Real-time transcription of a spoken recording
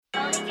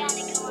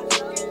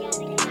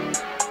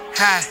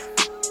Hi.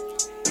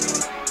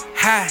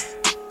 Hi.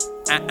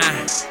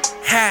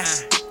 Hi.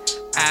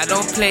 I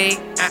don't play.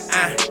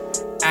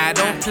 I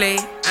don't play.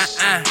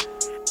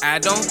 I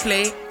don't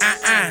play.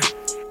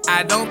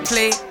 I don't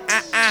play.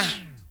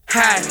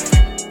 Hi.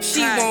 She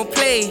won't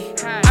play.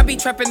 I be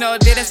trapping all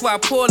day, that's why I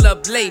pull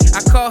up late.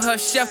 I call her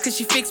chef cause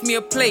she fix me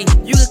a plate.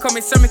 You can call me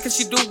sermon cause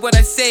she do what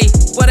I say.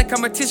 What a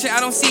competition, I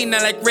don't see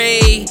nothing like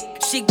Ray.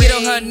 She get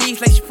on her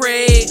knees like she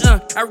pray.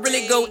 I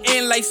really go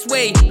in like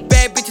Sway.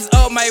 Bad bitches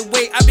all my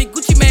way. I be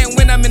Gucci man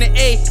when I'm in the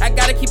A. I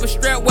gotta keep a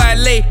strap where I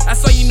lay. I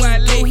saw you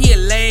knew Blue, he a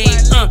lame.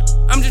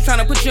 I'm just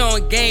tryna put you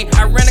on game.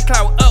 I ran the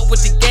cloud up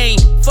with the game.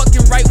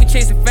 Fucking right, we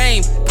chasing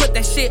fame. Put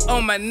that shit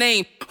on my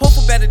name. Hope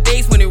for better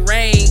days when it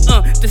rain.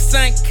 The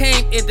sun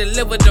came, it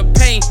delivered the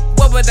pain.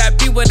 What would I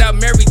be without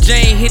Mary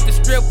Jane? Hit the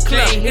strip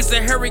club, it's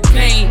a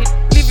hurricane.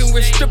 Leaving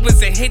with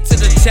strippers and hit to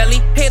the telly.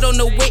 Hate on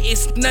the way,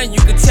 it's none you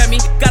can tell me.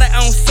 Got it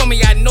on so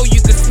me, I know you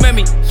can smell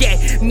me. Yeah,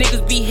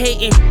 niggas be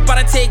hating, but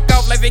I take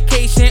off like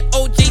vacation.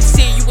 OJ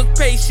said you was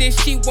patient,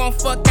 she won't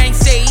fuck, I ain't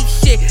say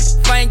shit.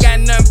 If I ain't got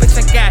nothing, bitch,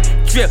 I got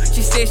drip.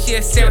 She said she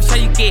a savage, how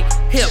you get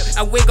hip?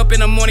 I wake up in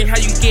the morning, how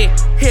you get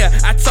here?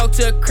 I talk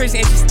to a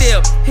Christian and she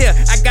still here.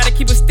 I gotta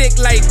keep a stick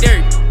like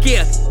dirt,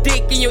 yeah.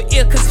 Dick in your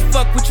ear, cause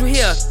fuck what you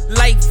hear.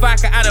 Like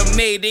vodka, I done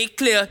made it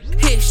clear.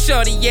 Hit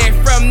shorty, yeah,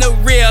 from the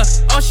rear.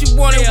 All she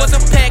wanted was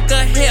a pack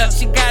of hair.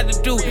 She gotta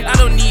do, I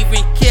don't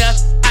even care.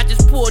 I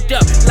just pulled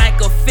up like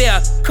a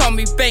fair. Call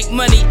me bank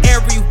money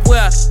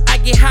everywhere. I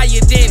get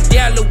higher than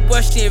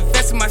Delaware. She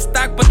invest in my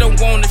stock but don't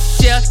wanna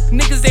share.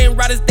 Niggas ain't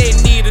riders, they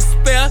need a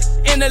spare.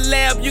 In the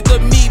lab, you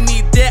could meet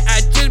me there.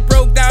 I just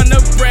broke down a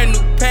brand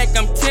new pack.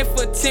 I'm 10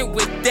 for 10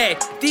 with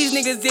that. These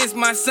niggas is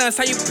my sons,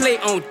 how you play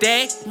on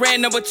that?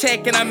 Ran number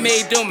check and I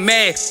made them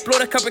mad.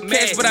 Blowed a couple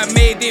cash but I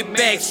made it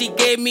back. She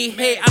gave me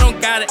hate, I don't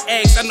gotta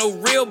ask. I know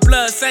real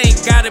blood, so I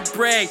ain't gotta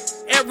brag.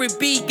 Every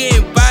beat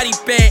getting body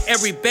bag.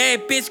 Every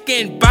bad bitch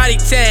getting body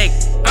tag.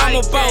 I'm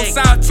a boss,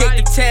 I'll take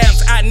the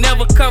tabs. I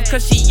never come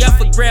cause she up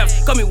for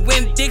grabs. Call me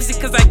Win Dixie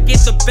cause I get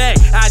the bag.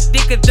 I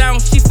dick her down,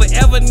 she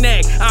forever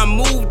nag. I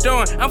moved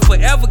on, I'm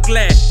forever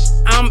glad.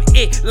 I'm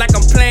it like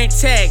I'm playing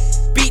tag.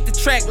 Beat the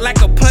track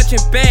like a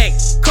punching bag.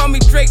 Call me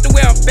Drake the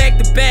way I'm back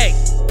to back.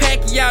 Pack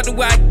y'all the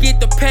way I get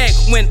the pack.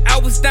 When I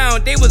was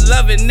down, they was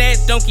loving that.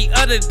 Donkey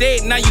other day,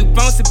 now you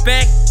bouncing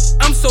back.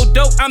 I'm so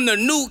dope, I'm the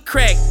new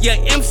crack. Yeah,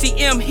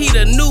 MCM, he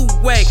the new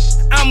whack.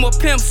 I'm a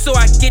pimp, so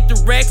I get the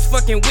racks.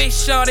 Fucking with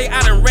shawty,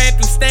 I done ran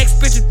through stacks.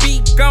 Bitches be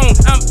gone,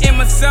 I'm in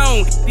my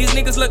zone. These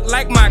niggas look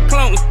like my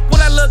clones.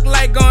 What I look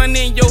like going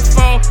in your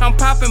phone? I'm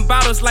popping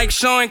bottles like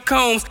Sean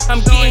Combs.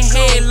 I'm getting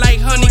head like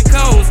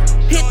honeycombs.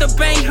 Hit the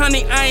bank,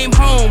 honey, I ain't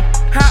home.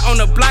 Hot on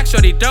the block,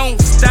 shorty, don't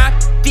stop.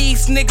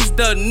 These niggas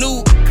the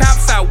new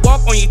cops. I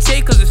walk on your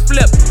tape cause it's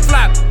flip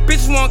flop.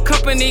 Bitches want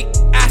company,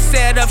 I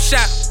set up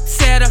shop.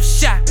 Set up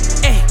shop,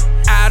 ayy.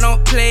 I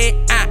don't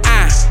play,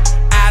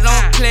 I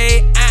don't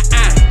play,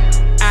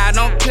 I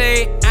don't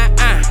play,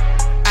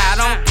 I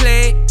don't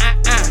play.